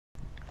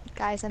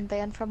Guys, I'm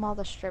banned from all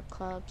the strip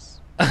clubs.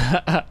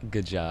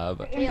 Good job.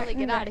 Kaylee,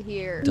 get out of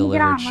here.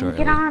 Delivered Let me get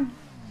shortly. on.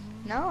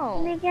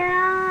 No. Let me get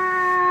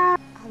on.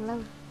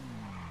 Hello,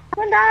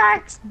 Come on.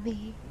 it's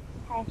me.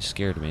 You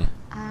scared me.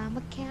 I'm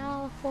a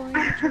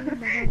California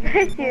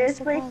dreamer.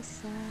 Seriously?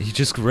 You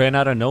just ran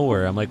out of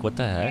nowhere. I'm like, what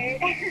the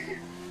heck?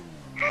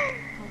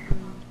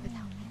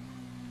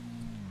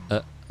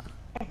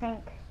 I think.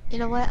 You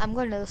know what? I'm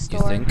going to the You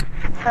store. think?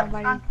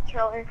 Nobody.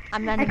 Controller.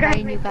 I'm not I grabbed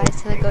inviting you my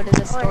guys to go to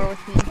the store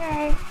with me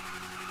Okay.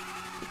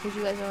 because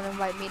you guys don't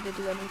invite me to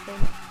do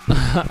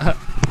anything.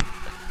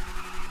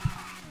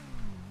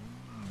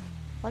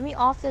 Let me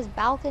off this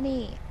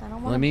balcony. I don't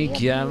want to Let me be up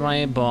get here.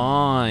 my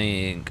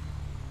bike.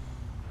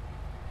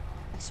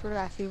 I swear to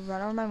God, if you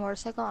run on my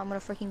motorcycle, I'm gonna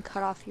freaking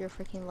cut off your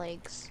freaking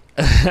legs.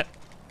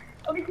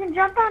 Oh, we can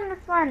jump on this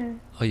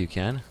one. Oh, you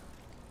can?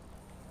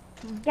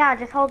 Yeah,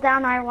 just hold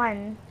down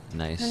R1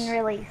 Nice. and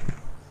release.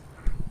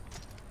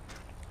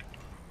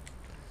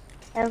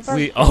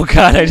 Sweet. Oh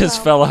god, I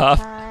just fell off.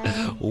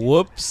 Time.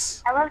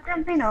 Whoops. I love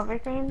jumping over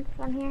things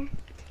on here.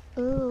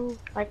 Ooh.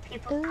 Like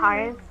people's Ooh.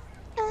 cars.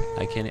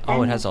 I can't.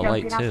 Oh, it has a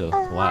light too.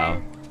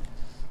 Wow.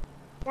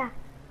 Yeah.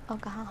 Oh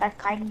God. Best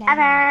Calm bike down.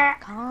 ever.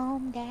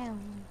 Calm down.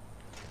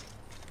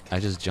 I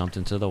just jumped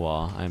into the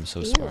wall. I am so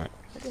Ew, smart.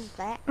 what is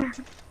that?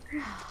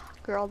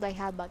 Girl, they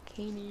have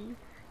bikini.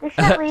 They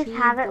should at least Tea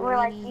have it where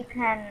like bikini. you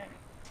can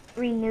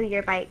renew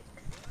your bike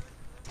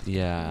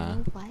Yeah.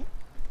 What?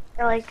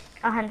 for like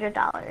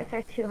 $100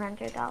 or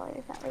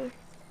 $200 at least.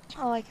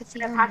 Oh, I could see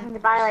They're her. having to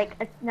buy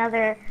like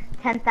another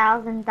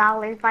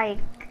 $10,000 bike.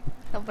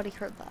 Nobody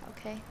heard that,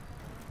 okay?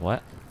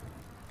 What?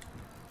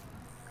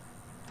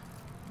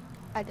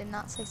 I did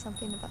not say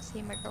something about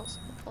seeing my girl's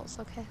nipples,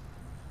 okay?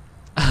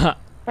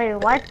 Wait,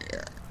 what?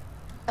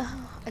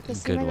 I could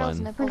see Good my girl's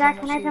one. nipples. Dad, on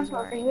can what I she was jump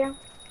over wearing. you?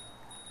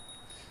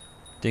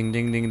 Ding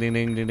ding ding ding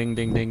ding ding ding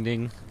ding ding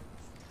ding.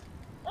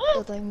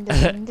 Ding,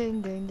 ding,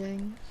 ding, ding,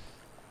 ding.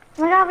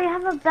 Oh my god, we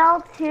have a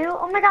bell too?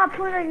 Oh my god,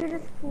 Puna, you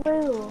just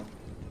flew.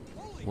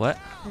 What?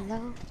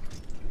 Hello?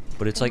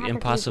 But it's Don't like have to do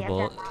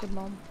impossible that. Good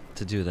mom.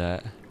 to do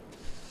that.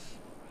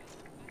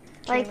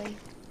 Like- Kaylee.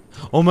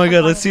 Oh my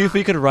god, let's see if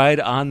we could ride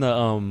on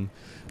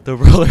the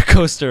roller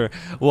coaster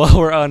while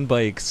we're on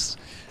bikes.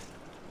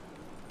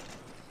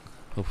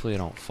 Hopefully I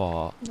don't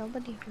fall.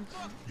 Nobody heard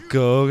that.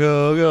 Go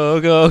go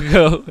go go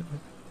go.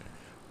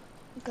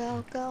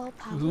 Go, go,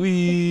 power.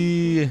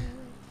 Wee.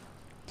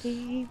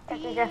 Beep, I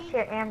can just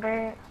hear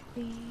Amber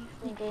beep,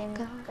 singing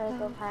go, Go Go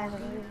go, Five and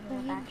go, music in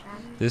the go.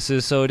 background. This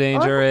is so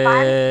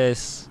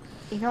dangerous.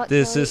 You know what,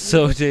 This Kaylee? is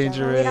so You just yell.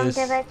 dangerous. We don't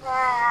give a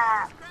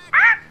crap.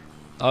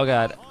 Oh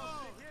god.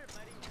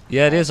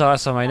 Yeah, it is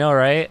awesome. I know,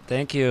 right?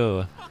 Thank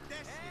you.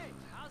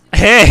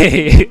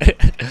 Hey!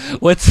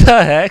 What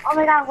the heck? Oh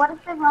my god, what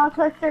if the roller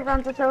coaster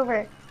runs us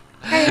over?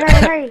 Hurry,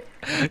 hurry,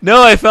 hurry.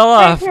 No, I fell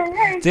off. Hurry,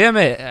 hurry. Damn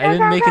it! I Go, didn't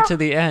go, make it go. to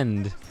the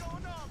end.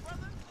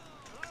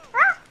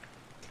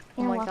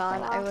 Oh my Almost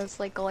god, fell I off. was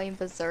like going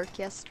berserk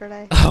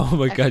yesterday. Oh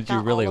my I god, you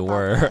forgot really all about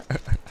were.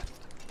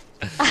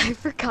 I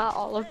forgot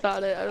all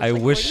about it. I was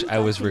like, wish what are I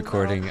you was talking about?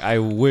 recording. I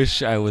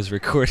wish I was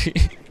recording.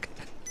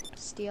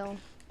 Steal.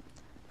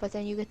 But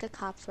then you get the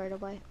cops right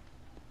away.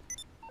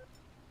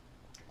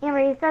 Amber,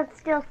 you said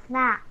steal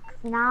snacks,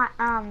 not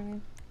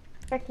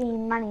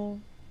freaking money.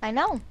 I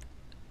know.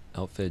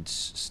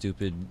 Outfit's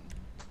stupid.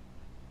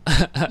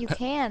 You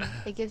can.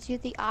 It gives you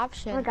the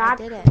option. Oh my I god.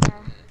 did it.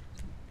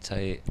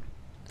 Tight.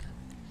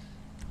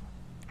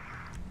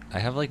 I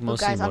have like Oh,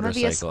 mostly guys, I'm gonna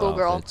be a motorcycle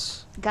schoolgirl.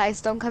 outfits.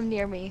 Guys, don't come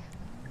near me.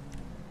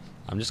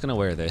 I'm just gonna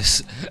wear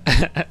this.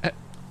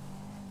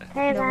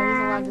 Hey Nobody's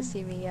allowed to then.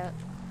 see me yet.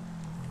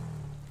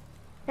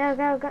 Go,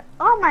 go, go.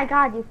 Oh my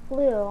god, you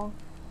flew.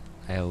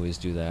 I always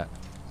do that.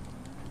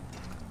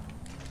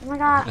 Oh my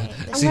god. Okay,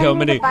 I'm See gonna how need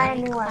many- to buy a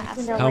new one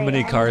sooner or How many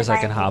later. cars I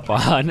need to can buy a hop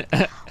new one.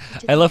 on.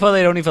 I love how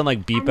they don't even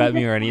like beep at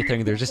me or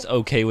anything. They're just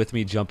okay with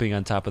me jumping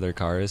on top of their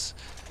cars.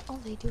 Oh,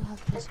 they do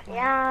have this one.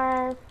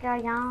 Yes,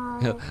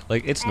 go, yes.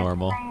 Like it's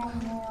normal. I have to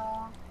buy a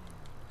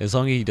new- As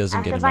long as he doesn't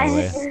I get have in to my buy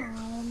way. a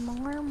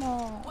So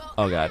normal.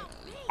 Oh god.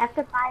 I have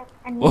to buy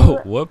a new Whoa,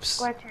 whoops.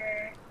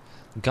 scorcher.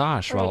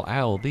 Gosh, well, Wait.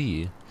 I'll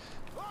be.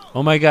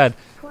 Oh my god.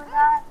 Puna,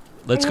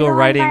 Let's are go you the one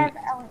riding. by the-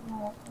 oh,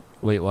 no.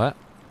 Wait, what?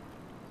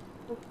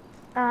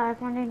 I was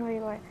wondering where you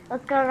were.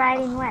 Let's go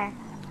riding where?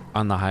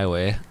 On the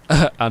highway.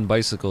 On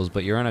bicycles,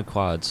 but you're on a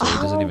quad, so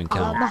it doesn't even On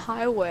count. the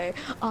highway,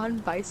 on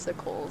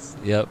bicycles.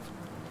 Yep.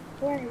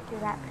 Where do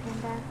that,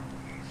 Panda?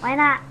 Why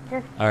not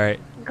just Alright.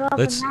 go up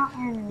Let's- the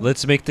mountain?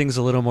 Let's make things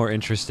a little more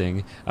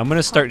interesting. I'm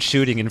gonna start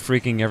shooting and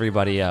freaking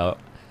everybody out.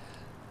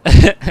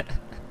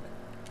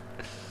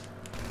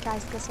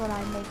 Guys, guess what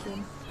I'm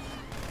making?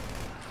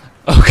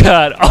 Oh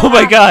god. Oh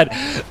my god.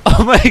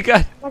 Oh my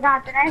god. Oh my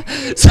god, did I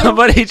see you?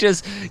 Somebody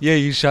just. Yeah,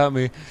 you shot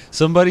me.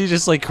 Somebody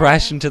just like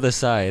crashed into the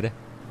side.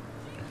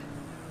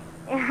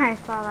 Yeah, I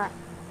saw that.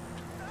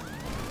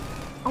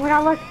 Oh my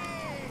god, look.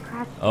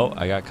 Crash. Oh,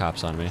 I got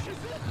cops on me.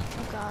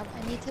 Oh god,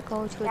 I need to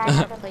go to a Yeah, I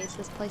different know. place.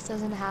 This place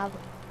doesn't have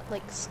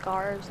like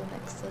scarves and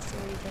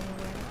accessories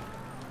anywhere.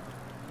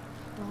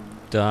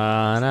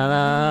 Da na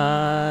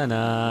na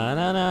na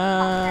na na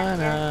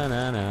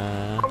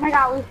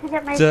Oh, we should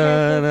get my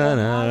parachute.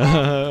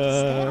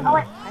 Da-na-na. Oh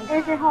wait,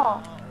 there's your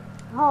hole.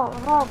 The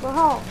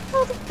hole.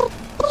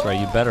 That's right,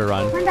 you better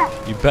run. Linda.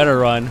 You better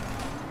run.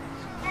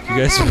 You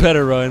guys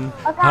better run.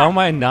 Oh, God. How am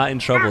I not in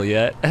trouble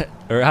yet?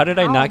 Or how did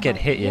I not get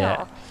hit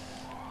yet?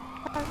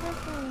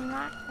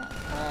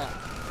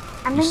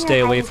 I'm You in stay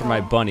your away hidey from my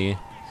hole. bunny.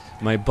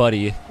 My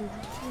buddy.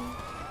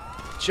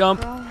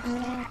 Jump.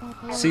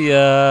 See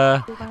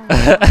ya.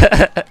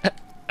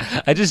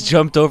 I just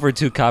jumped over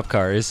 2 cop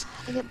cars.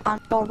 I'm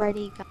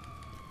already.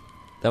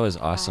 That was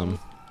awesome.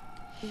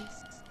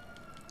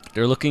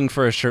 They're looking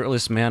for a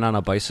shirtless man on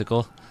a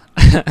bicycle.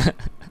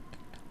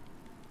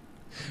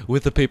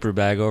 With a paper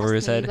bag over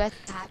his head.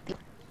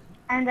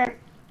 And then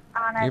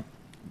on Your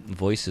a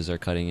voices are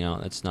cutting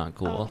out. That's not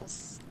cool.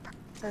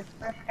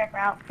 perfect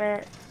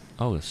outfit.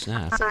 Oh,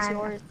 snap. This is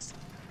yours.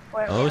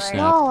 Oh, snap.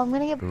 No, I'm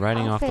gonna get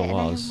Riding off the outfit and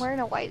walls. I'm wearing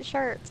a white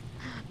shirt.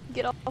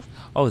 Get off.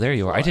 Oh, there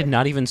you are. I did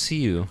not even see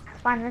you.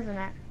 It's fun, isn't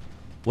it?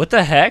 What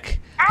the heck?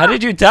 How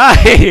did you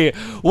die?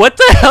 What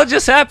the hell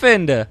just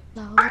happened? No,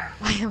 I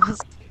was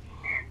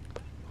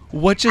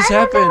What just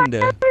happened?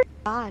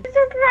 God. Just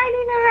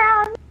riding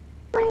around.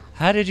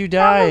 How did you On the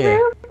die?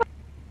 roof,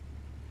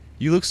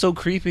 You look so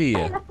creepy.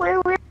 on the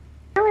blue roof,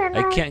 and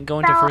I can't go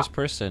into fell first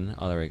person.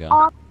 Oh, there we go.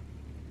 off.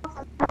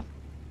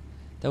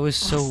 That was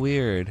so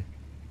weird.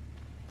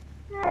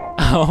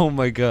 Oh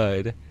my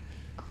god.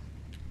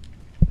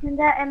 And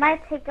it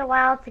might take a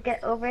while to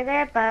get over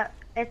there, but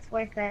it's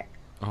worth it.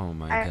 Oh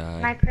my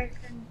My god.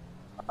 person,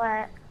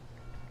 what?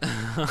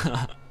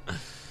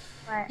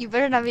 You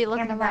better not be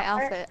looking Yeah, at my that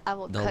hurt. outfit. I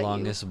will The cut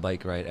longest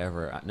bike ride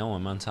ever. No,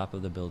 I'm on top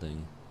of the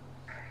building.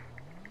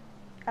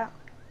 Oh.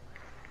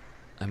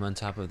 I'm on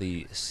top of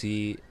the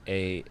CAH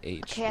you.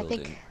 Okay, I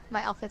building. think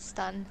my outfit's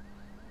done.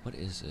 What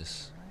is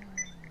this?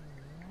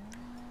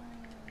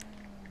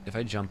 If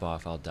I jump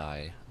off, I'll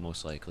die,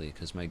 most likely,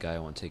 because my guy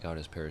won't take out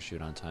his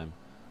parachute on time.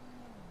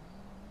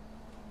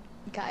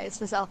 Guys,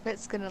 this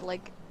outfit's gonna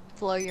like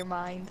blow your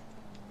mind.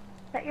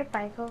 Is that your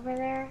bike over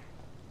there?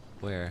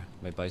 Where?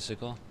 My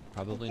bicycle?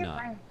 Probably Where's your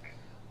not. bike?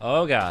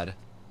 Oh god.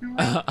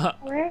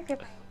 Where is your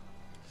bike?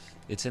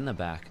 It's in the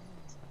back.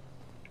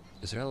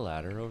 Is there a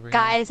ladder over here?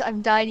 Guys,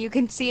 I'm done. You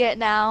can see it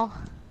now.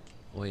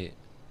 Wait.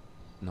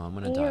 No, I'm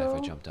gonna die if I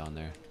Ew. jump down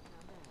there.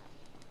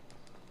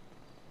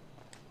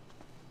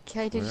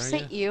 Okay, did Where you are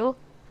say you?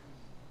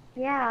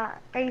 Yeah.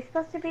 Are you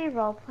supposed to be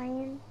role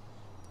playing?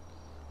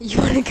 You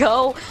wanna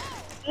go?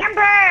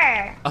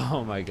 Amber!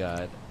 Oh my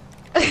god.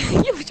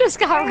 You just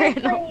got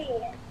ran over.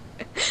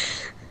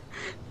 Seriously.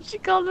 She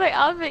called my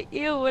outfit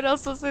you. What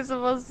else was I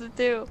supposed to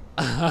do?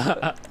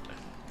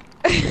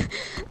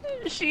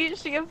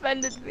 She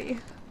offended me.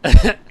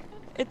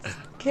 It's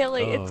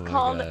killing. Oh It's my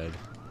called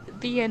god.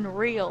 being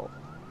real.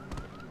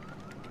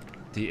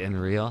 The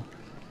Unreal?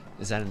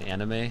 Is that an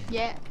anime?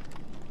 Yeah.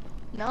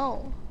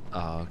 No.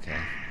 Oh, okay.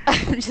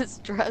 I'm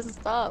just dressed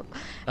up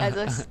as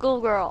a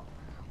schoolgirl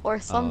or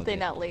something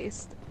okay. at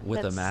least. With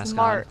a that's mask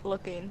smart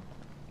looking.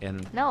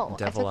 And No, I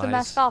devil took the eyes?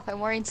 mask off. I'm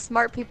wearing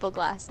smart people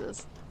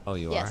glasses. Oh,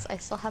 you Yes, are? I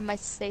still have my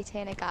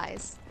satanic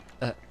eyes.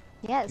 Uh,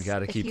 Yes. You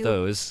gotta if keep you-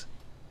 those.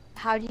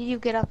 How do you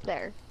get up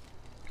there?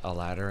 A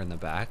ladder in the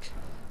back?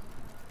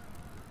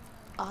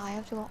 I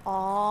have to go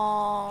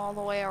all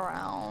the way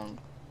around.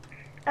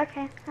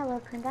 Okay,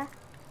 hello, Pinda.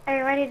 Are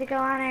you ready to go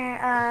on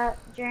our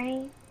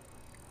journey?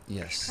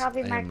 Yes,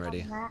 Probably I my am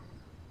ready. that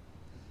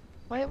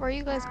Wait, where are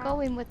you guys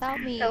going without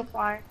me? so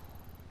far.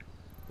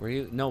 Were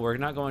you? No, we're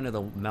not going to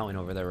the mountain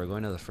over there. We're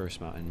going to the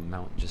first mountain,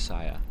 Mount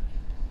Josiah.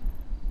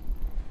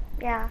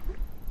 Yeah.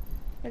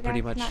 We're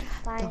Pretty going to much- Mount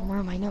Sinai. Don't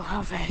wear my new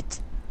outfit.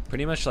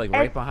 Pretty much like It's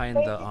right behind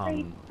the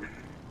basically-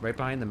 right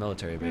behind the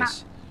military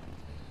base.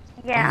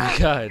 Yeah. Oh my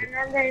god, And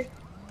then there's.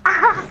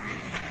 Oh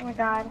my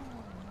god.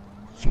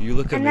 you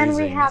look And amazing.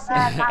 then we have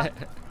Mount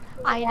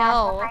I yeah,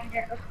 know. behind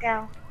it. Let's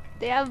go.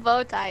 They have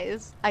bow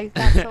ties. I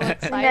got so And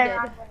excited.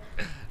 then-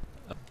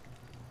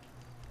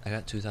 I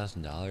got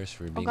 $2,000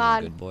 for being a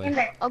God. good boy. and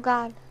then- Oh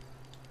god.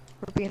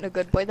 For being a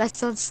good boy. That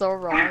sounds so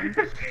wrong.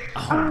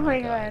 Oh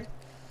my god.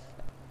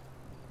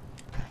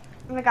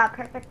 Oh my god,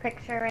 perfect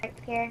picture right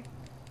here.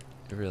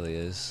 It really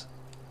is.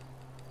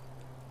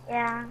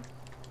 Yeah.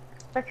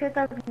 Look at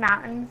those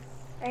mountains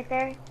right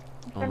there. in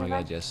Oh front my of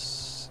god, us.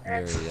 yes,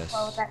 That's very yes.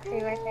 well, that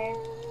tree right there.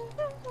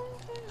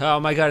 Oh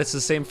my god, it's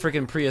the same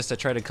freaking Prius that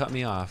tried to cut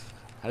me off.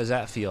 How does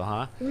that feel,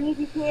 huh?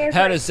 GTA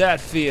How does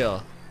that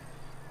feel?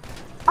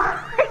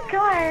 Oh my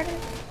god.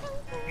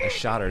 I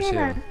shot her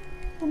Yeah. too.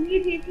 The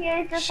new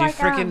GTA is just She like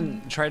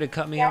freaking tried to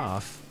cut me yeah.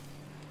 off.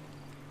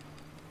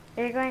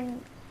 They're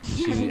going.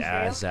 She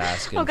was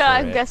asking Oh god, for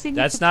I'm it. guessing you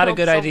That's not a killed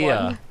good idea.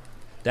 someone.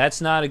 That's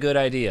not a good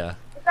idea.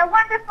 It's a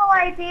wonderful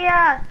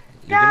idea.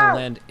 You're Go. gonna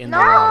land in No!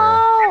 the water.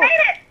 I made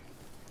it.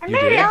 I You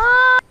made did? it.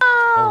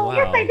 Oh wow.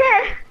 Yes,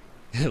 I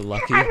did.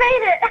 Lucky. I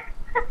made it.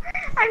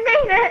 I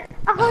made it.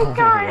 Oh my Oh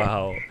god.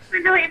 wow.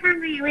 No, wait for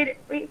me.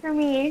 Wait for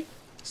me.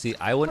 See,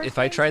 I would if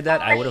I tried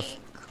that, I would have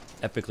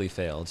epically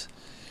failed.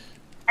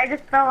 I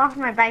just fell off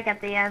my bike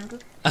at the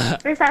end.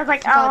 First I was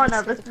like, God, oh this no,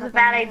 is this the is a perfect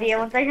bad moment. idea.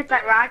 Once I hit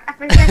that rock, at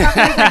first I thought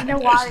there was like no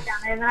water down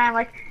there, and then I'm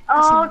like,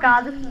 oh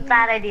god, this is a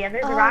bad idea.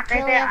 There's a rock right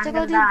Kelly, I there, have to I'm go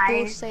gonna do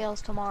die. boost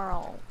sales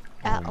tomorrow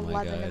Oh at my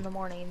 11 in god. the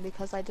morning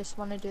because I just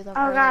want to do them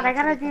Oh early god, I to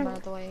gotta get them do. out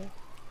of the way.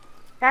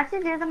 Do I have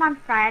to do them on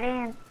Friday?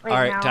 And wait, All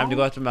no. right, time to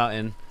go up the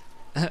mountain.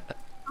 I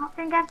don't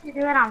think I have to do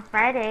it on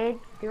Friday.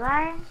 Do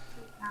I?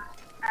 No.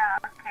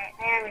 Oh, okay.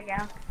 There we go.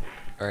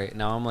 All right,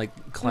 now I'm like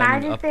climbing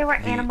Imagine up if there were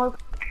the. animals,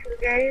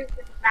 cougars,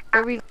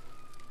 Were you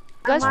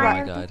guys Oh my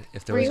run? god,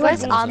 if there Were was you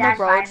guys would be on animals.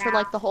 the dead road by for now.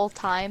 like the whole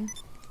time?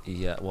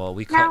 Yeah, well,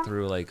 we No. cut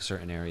through like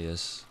certain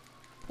areas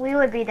We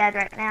would be dead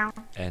right now.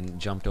 and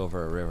jumped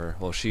over a river.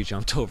 Well, she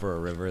jumped over a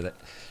river that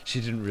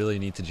she didn't really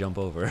need to jump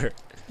over.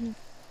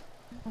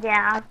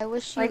 Yeah. I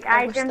wish you. Like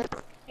I I wish just.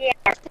 that Yeah.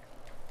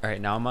 All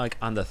right, now I'm like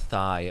on the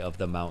thigh of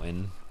the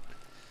mountain.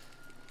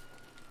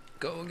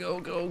 Go, go,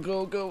 go,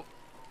 go, go.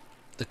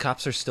 The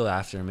cops are still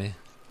after me.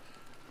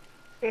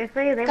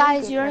 Seriously, they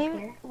guys, wouldn't you don't get even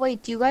here.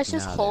 wait. Do you guys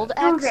just Nah, hold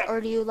Move X it. or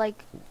do you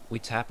like? We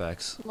tap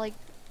X.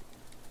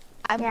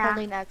 I'm Yeah.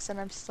 holding X and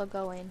I'm still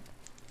going.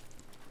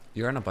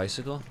 You're on a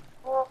bicycle?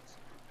 Well,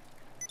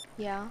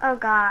 Yeah. oh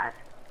god,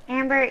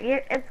 Amber,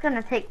 it's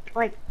gonna take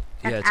like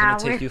an Yeah, it's gonna hour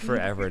take you for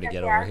forever to get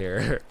get there. over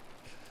here.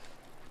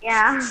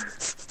 Yeah.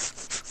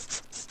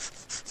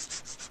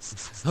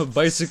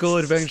 Bicycle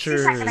She's not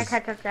adventures. gonna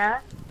catch up to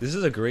us. This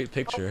is a great Hope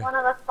picture. one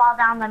of us fall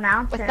down the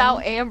mountain.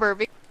 Without Amber,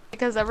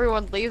 because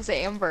everyone leaves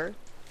Amber.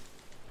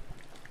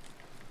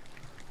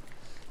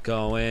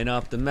 Going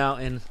up the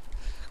mountain.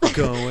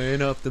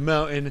 Going up the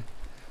mountain.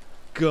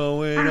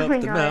 Going Oh up my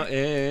the God.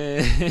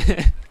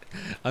 mountain.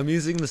 I'm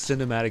using the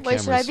cinematic Wait,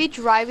 cameras. should I be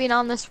driving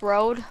on this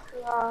road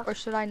Cool. or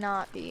should I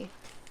not be?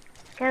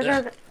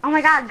 Oh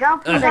my god, go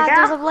for Oh the god, go.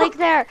 there's a lake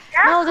there.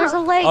 No, there's a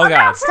lake. Oh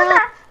god.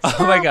 Stop.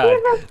 Oh my god.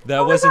 That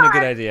Oh my wasn't a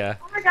good God. idea.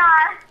 Oh my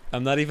god.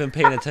 I'm not even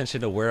paying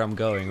attention to where I'm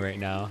going right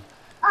now.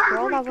 Oh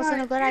Girl, my that wasn't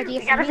God. a good idea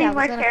We for gotta me. be I was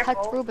more gonna cut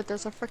careful. through, but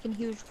there's a freaking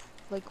huge,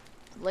 like,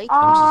 lake.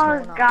 Oh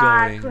going on.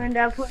 god, Going.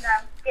 Punda, Punda,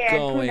 I'm scared.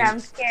 Going. Punda, I'm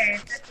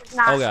scared. This is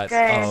not Oh god.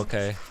 good. Oh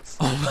okay.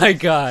 Oh my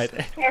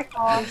god.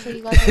 Careful. So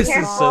you guys This are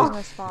is wrong so- in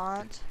this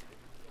font.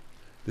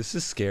 This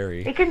is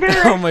scary. We can do this.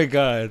 Oh my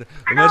god.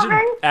 Imagine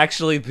right?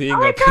 actually being Oh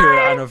my up here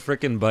God. on a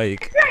freaking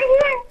bike.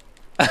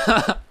 It's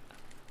right here.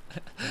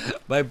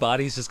 My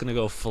body's just gonna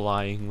go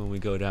flying when we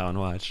go down,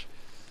 watch.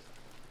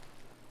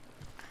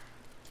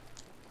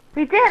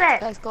 We did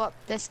it. Guys, go up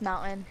this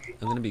mountain.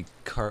 I'm gonna be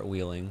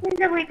cartwheeling. We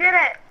did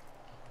it.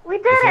 We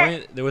did If it.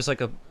 only there was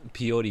like a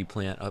peyote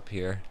plant up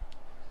here.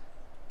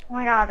 Oh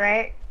my god,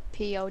 right?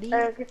 Peyote.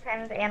 The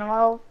contained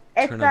animals.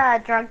 It's Turn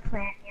a drug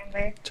plant,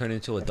 Amber. Turn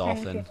into a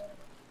dolphin.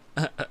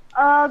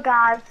 Oh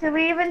god, should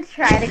we even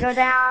try to go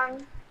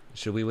down?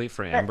 Should we wait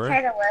for But Amber?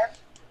 try to live?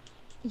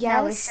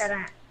 No, we Yes.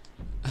 shouldn't.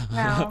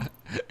 No.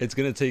 It's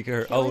gonna take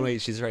her. Can Oh we-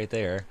 wait, she's right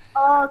there.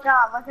 Oh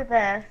god, look at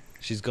this.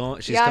 She's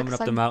going. She's Yeah, coming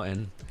 'cause up the I'm-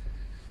 mountain.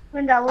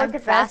 Linda, look I'm at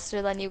this.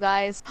 faster than you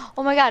guys.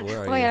 Oh my god. Where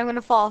Oh are my you? god, I'm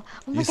gonna fall.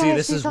 Oh my You god, see, I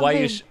this see is why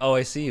you. something. Oh,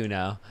 I see you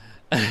now.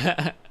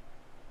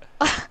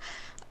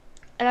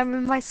 And I'm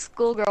in my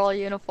schoolgirl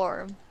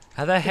uniform.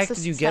 How the heck is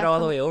did you get all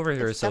the way over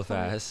here it's so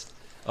definitely- fast?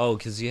 Oh,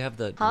 because you have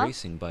the Huh?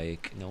 racing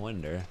bike. No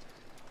wonder.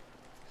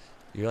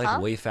 You're like Huh?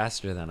 way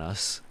faster than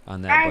us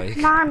on that Guys,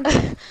 bike. come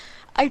on.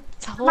 I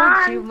told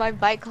on. you my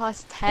bike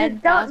costs Just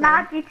 10,000. don't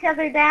knock each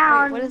other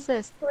down. Wait, what is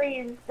this?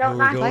 Please, Oh, don't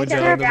we're knock going each Bike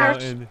other down the down.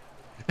 mountain.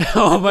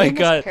 Oh my Famous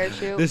god,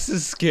 parachute. this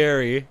is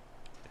scary.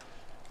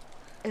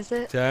 Is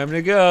it? Time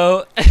to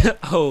go.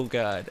 Oh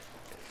god.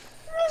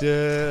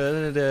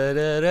 Da, da, da,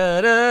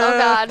 da, da. Oh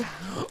god.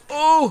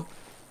 Oh,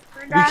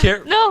 We're we done.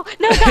 can't. No,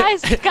 no,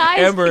 guys, guys,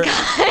 Amber,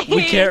 guys.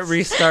 we can't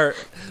restart.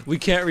 We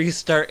can't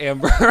restart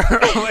Amber.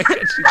 Oh my god,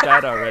 she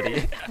died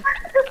already.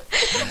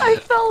 I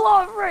fell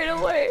off right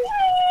away.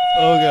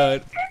 Oh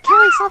god.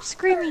 Kelly, stop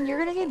screaming. You're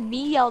gonna get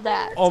me yelled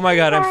at. Oh my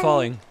god, I'm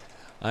falling.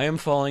 I am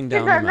falling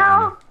down the Linda,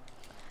 mountain. no.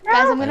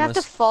 Guys, I'm No. gonna have to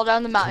must fall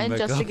down the mountain back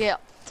just up. to get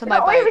to my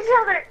Don't leave bike. each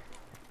other.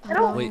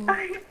 Oh, Wait, no.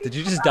 did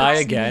you just die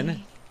It's again?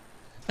 me.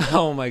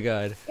 Oh my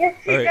god. Yes,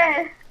 she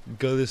Alright. did.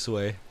 Go this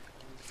way.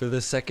 For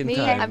the second Me,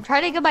 time. I'm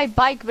trying to get my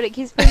bike, but it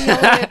keeps bringing me all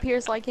the way up here,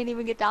 so I can't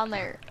even get down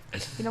there.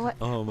 You know what?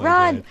 Oh my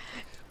Run! god.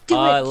 Do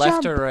it!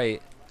 Left Jump! or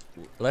right?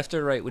 Left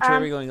or right? Which way are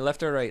we going?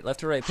 Left or right?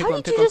 Left or right? Pick How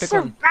one, did pick you one, just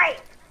pick one. Right,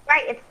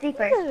 it's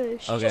deeper.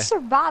 She Okay. just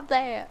survived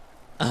that.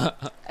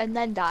 And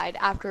then died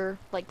after,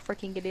 like,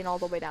 freaking getting all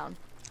the way down.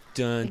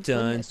 Dun Thank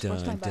dun goodness,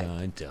 where's my dun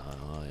bike?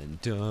 dun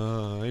dun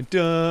dun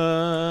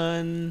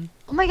dun.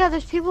 Oh my god,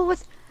 there's people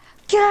with...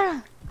 Get out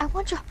of... I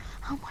want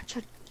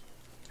you...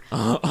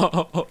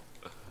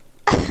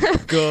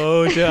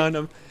 Go down.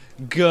 I'm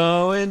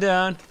going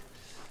down.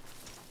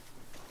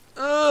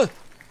 Oh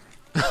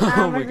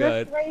my Is this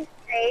god. place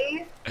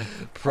safe?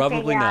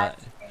 Probably yeah, not.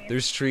 it's safe.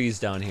 There's trees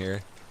down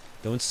here.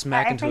 Don't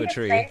smack I into think a it's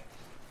tree. safe.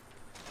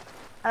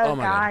 Oh, Oh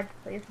my God. god,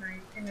 please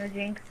no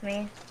jinx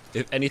me.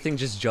 If anything,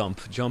 just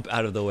jump. Jump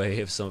out of the way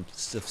of some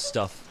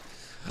stuff.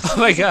 Oh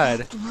my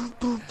god.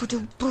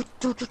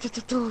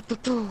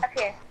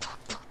 Okay,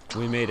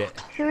 We made it.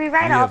 should we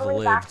ride We all have the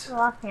way back lived. to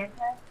Los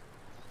Angeles?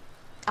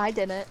 I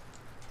didn't.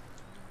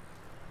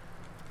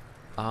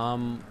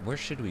 Where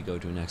should we go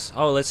to next?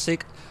 Oh, let's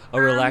take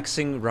a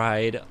relaxing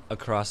ride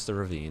across the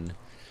ravine.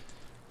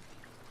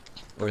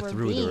 The Or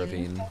through the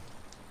ravine? ravine.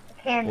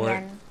 Or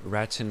Canyon.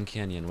 Ratton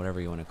Canyon, whatever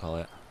you want to call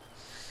it.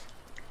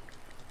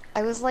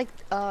 I was like,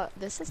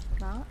 this is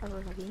not a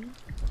ravine.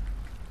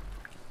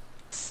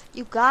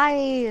 You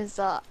guys,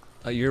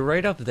 You're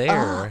right up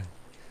there.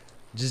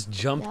 Just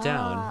jump yeah.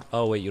 down.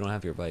 Oh, wait, you don't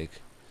have your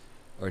bike.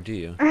 Or do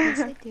you? Yes,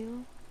 I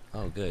do.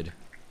 Oh, good.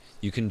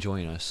 You can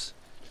join us.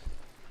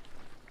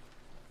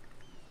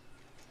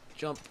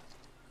 Jump.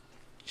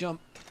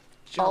 Jump.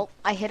 Oh, Jump.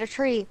 I hit a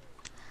tree.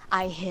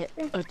 I hit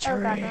a Oh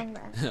tree. god, I'm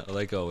bad.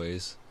 Like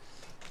always.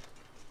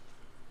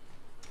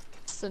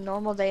 It's a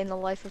normal day in the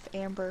life of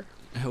Amber.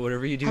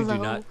 Whatever you do, Hello,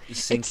 do not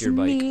sink it's your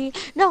bike. me.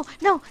 No,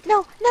 no,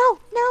 no, no,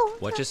 no.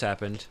 What just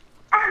happened?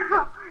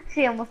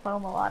 She almost fell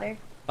in the water.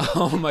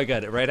 Oh my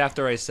god, right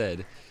after I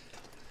said.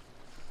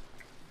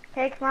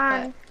 Okay, come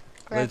on.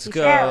 Let's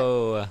Grab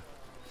go.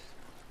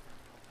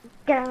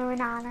 Going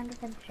on an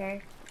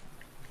adventure.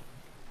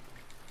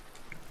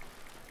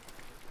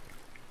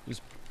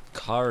 Whose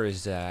car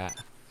is that?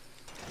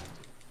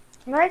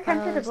 I'm really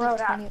tempted to there's blow like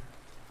it up. 20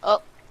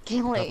 Oh,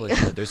 Probably Kaylee.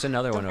 should. There's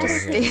another one over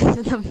here. Stand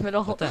in the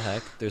middle. What the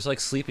heck? There's like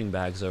sleeping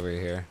bags over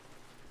here.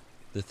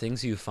 The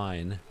things you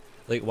find.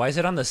 Like, why is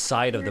it on the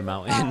side of the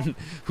mountain?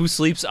 Who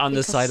sleeps on the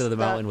Because side of the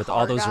mountain with all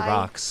car those guy,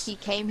 rocks? He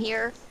came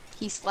here,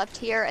 he slept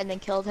here, and then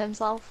killed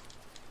himself.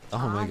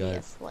 Oh my god.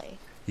 Obviously.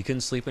 He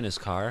couldn't sleep in his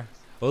car?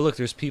 Oh look,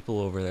 there's people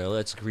over there.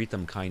 Let's greet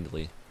them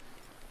kindly.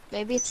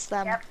 Maybe it's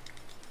them. Yep.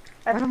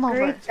 Run Let's 'em over.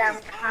 greet them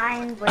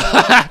kindly.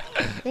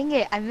 Dang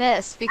it, I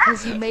missed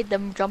because you made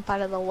them jump out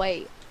of the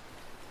way.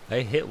 I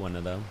hit one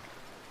of them.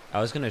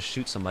 I was gonna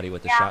shoot somebody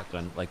with a Yeah.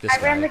 shotgun, like this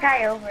I ran the guy.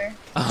 guy over.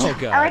 Oh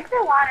god. I like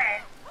the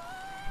water.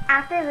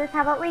 After this,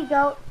 how about we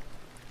go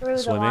through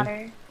Swimming? the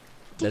water?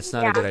 That's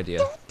not Yeah. a good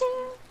idea.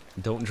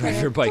 Don't drive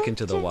your bike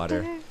into the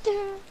water.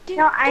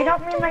 No, I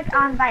don't mean like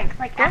on bikes.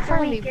 Like Go in after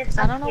front of we me get because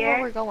I up don't know where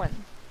we're here. going.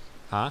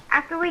 Huh?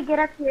 After we get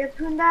up here,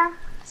 Punda. I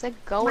said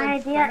go My in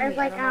idea front of is me.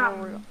 like, I don't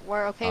know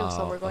where we're okay,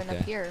 so Oh, we're going okay.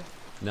 up here.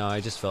 No, I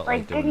just felt like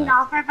Like doing getting that.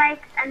 off our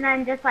bikes and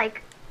then just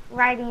like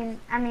riding.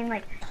 I mean,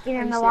 like getting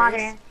Are in you the water.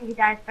 serious? He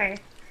dies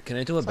first. Can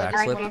I do a So I I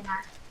like Flip. doing backflip?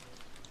 that.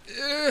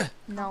 Ugh,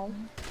 No.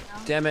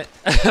 damn it.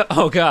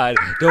 Oh god.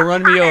 Don't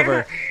run me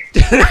over.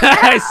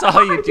 I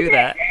saw you do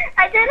that.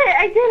 I did it!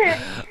 I did it!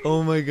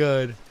 Oh my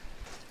god.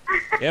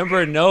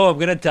 Amber, no, I'm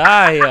gonna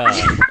die.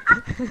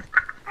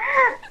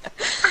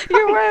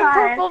 You're my wearing God.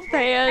 purple I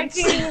pants.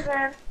 can't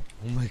even.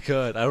 Oh my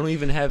god. I don't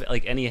even have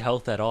like any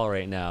health at all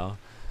right now.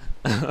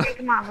 Okay,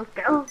 come on, let's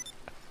go.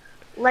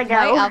 Lego.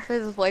 My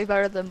outfit is way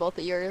better than both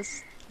of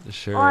yours.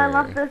 Sure. Oh, I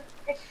love this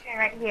picture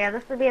right here.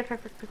 This would be a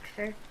perfect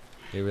picture.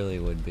 It really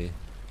would be.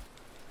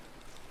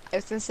 I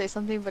was gonna say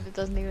something, but it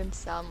doesn't even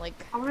sound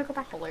like I want to go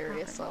back to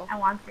hilarious, the mountain. so I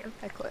want to.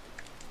 I quit.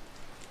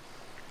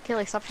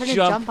 Kaylee, stop trying to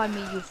Jump. jump on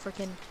me, you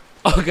freaking.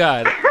 Oh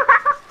god.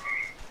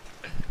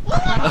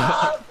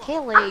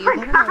 Kaylee, you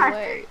got in my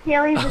way.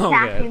 Haley's Oh,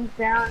 attacking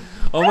sound.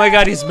 Oh my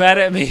god, he's mad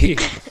at me.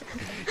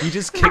 He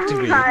just kicked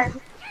Oh me. God.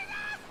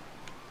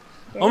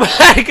 Oh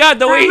my god,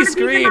 the way I he wanna beat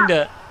him screamed.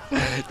 up.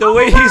 The Oh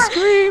way my he God.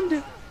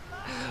 screamed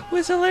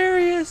was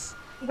hilarious.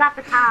 You got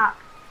the top.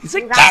 He's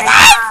You like, got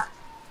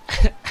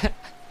 "Get the top.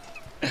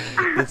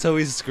 That's how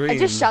he I screamed.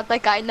 just shot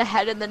that guy in the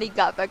head and then he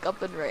got back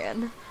up and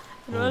ran.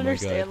 I don't Oh my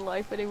understand God.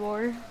 life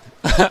anymore.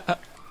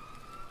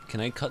 Can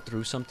I cut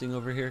through something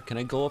over here? Can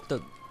I go up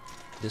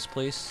this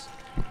place?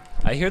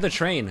 I hear the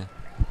train.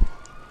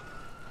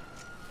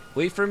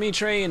 Wait for me,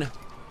 train.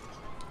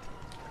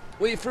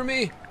 Wait for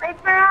me. Wait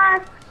for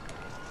us.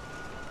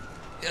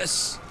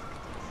 Yes.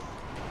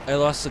 I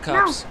lost the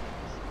cops.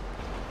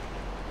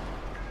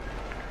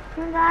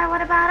 Sundar,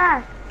 what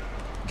about us?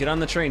 Get on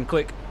the train,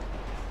 quick.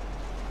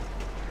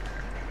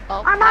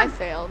 Oh, I'm I on.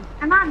 failed.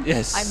 I'm on.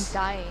 Yes. I'm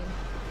dying.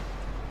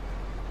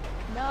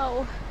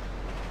 No.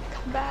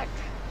 Come back.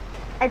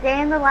 A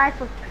day in the life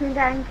of Punda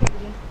and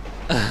Kitty.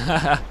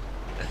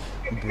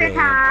 Picture Brilliant.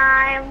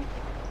 time.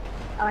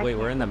 Oh, I Wait,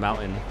 can't. we're in the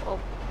mountain. Oh,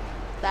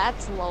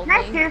 that's Can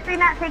I lonely. seriously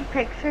not take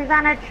pictures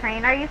on a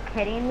train? Are you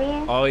kidding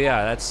me? Oh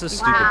yeah, that's the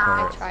stupid Wow.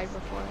 I part. tried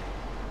before.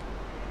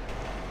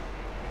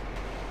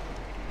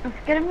 I'm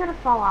scared I'm gonna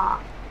fall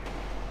off.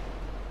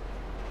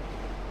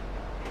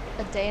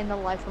 A day in the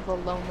life of a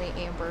lonely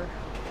Amber.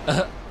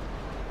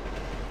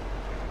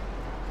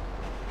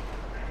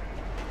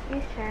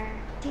 You sure?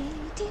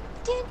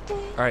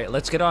 Alright,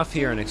 let's get off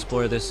here and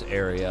explore this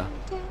area.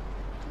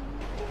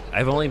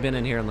 I've only been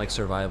in here in like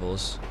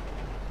survivals.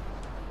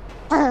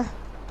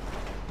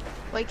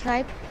 Wait, can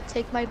I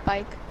take my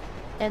bike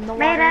in the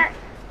Made water? it.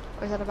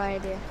 Or is that a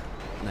bad idea?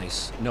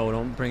 Nice. No,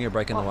 don't bring your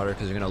bike in the Oh. water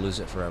because you're gonna lose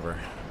it forever.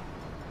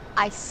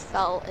 I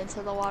fell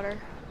into the water.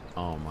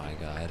 Oh my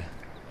god.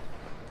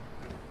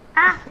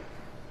 Ah!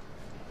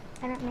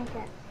 I didn't make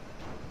it.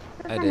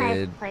 This is I a nice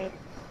did. place.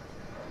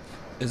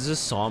 Is this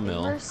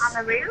sawmill? We're On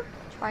the roof?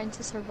 trying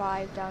to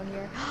survive down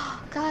here.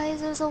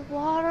 Guys, there's a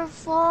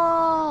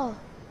waterfall!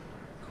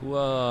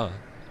 Cool.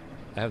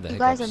 I have the You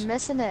guys hiccups. are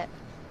missing it.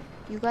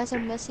 You guys are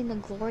missing the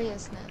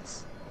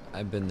gloriousness.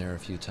 I've been there a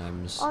few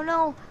times. Oh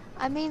no,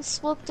 I'm being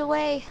swooped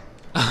away.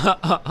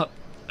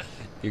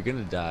 You're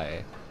gonna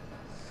die.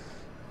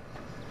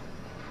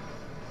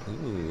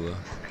 Ooh.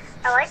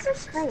 I like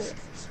this place.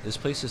 This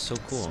place is so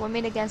cool.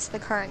 Swimming against the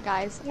current,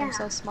 guys. Yeah. I'm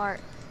so smart.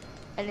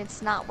 And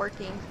it's not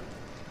working.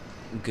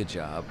 Good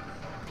job.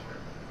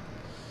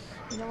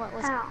 You know what?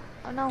 Let's... Oh.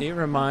 Oh no. It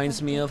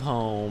reminds me of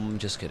home.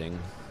 Just kidding.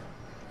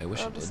 I wish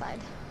Go I did. beside.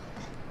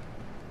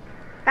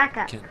 Back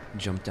up. Can't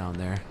jump down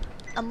there.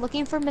 I'm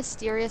looking for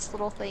mysterious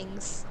little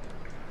things.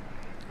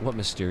 What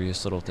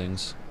mysterious little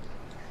things?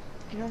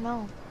 I don't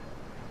know.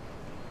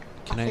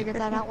 Can I'll I? figure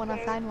that out when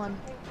I find one.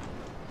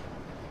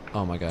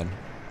 Oh my god.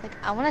 Like,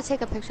 I want to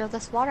take a picture of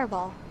this water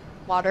ball.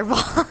 Water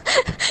ball.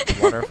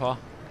 Waterfall?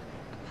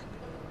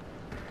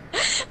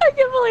 I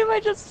can't believe I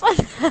just said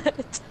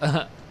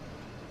that.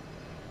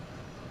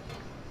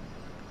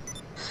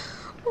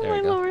 Oh There my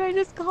we go. lord, I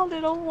just called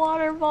it a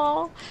water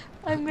ball.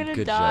 I'm gonna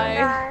Good die.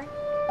 job. Bye.